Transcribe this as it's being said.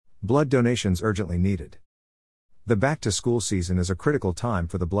Blood donations urgently needed. The back-to-school season is a critical time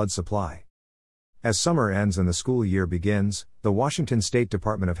for the blood supply. As summer ends and the school year begins, the Washington State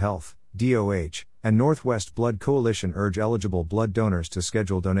Department of Health, DOH, and Northwest Blood Coalition urge eligible blood donors to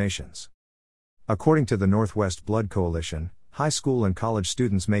schedule donations. According to the Northwest Blood Coalition, high school and college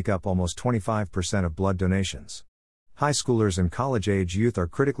students make up almost 25% of blood donations. High schoolers and college-age youth are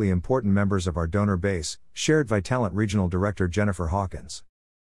critically important members of our donor base, shared Vitalant Regional Director Jennifer Hawkins.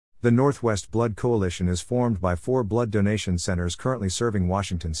 The Northwest Blood Coalition is formed by 4 blood donation centers currently serving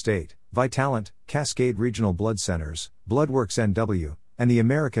Washington State: Vitalant, Cascade Regional Blood Centers, Bloodworks NW, and the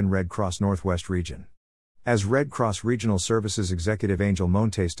American Red Cross Northwest Region. As Red Cross Regional Services Executive Angel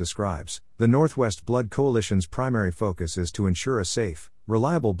Montes describes, the Northwest Blood Coalition's primary focus is to ensure a safe,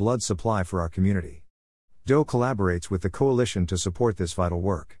 reliable blood supply for our community. DOH collaborates with the coalition to support this vital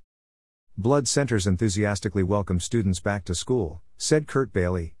work. Blood centers enthusiastically welcome students back to school, said Kurt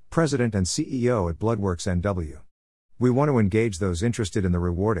Bailey, President and CEO at Bloodworks NW. We want to engage those interested in the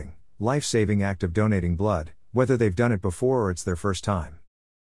rewarding, life-saving act of donating blood, whether they've done it before or it's their first time.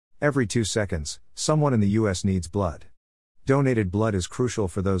 Every 2 seconds, someone in the U.S. needs blood. Donated blood is crucial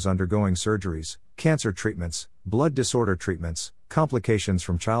for those undergoing surgeries, cancer treatments, blood disorder treatments, complications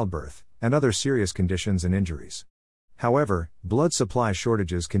from childbirth, and other serious conditions and injuries. However, blood supply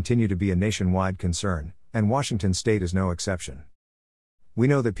shortages continue to be a nationwide concern, and Washington State is no exception. We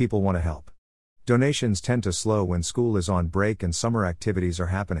know that people want to help. Donations tend to slow when school is on break and summer activities are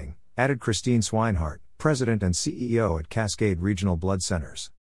happening, added Christine Swinehart, President and CEO at Cascade Regional Blood Centers.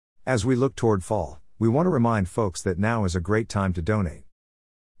 As we look toward fall, we want to remind folks that now is a great time to donate.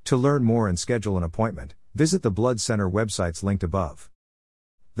 To learn more and schedule an appointment, visit the Blood Center websites linked above.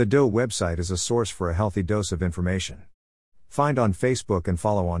 The DOH website is a source for a healthy dose of information. Find on Facebook and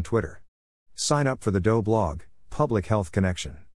follow on Twitter. Sign up for the DOH blog, Public Health Connection.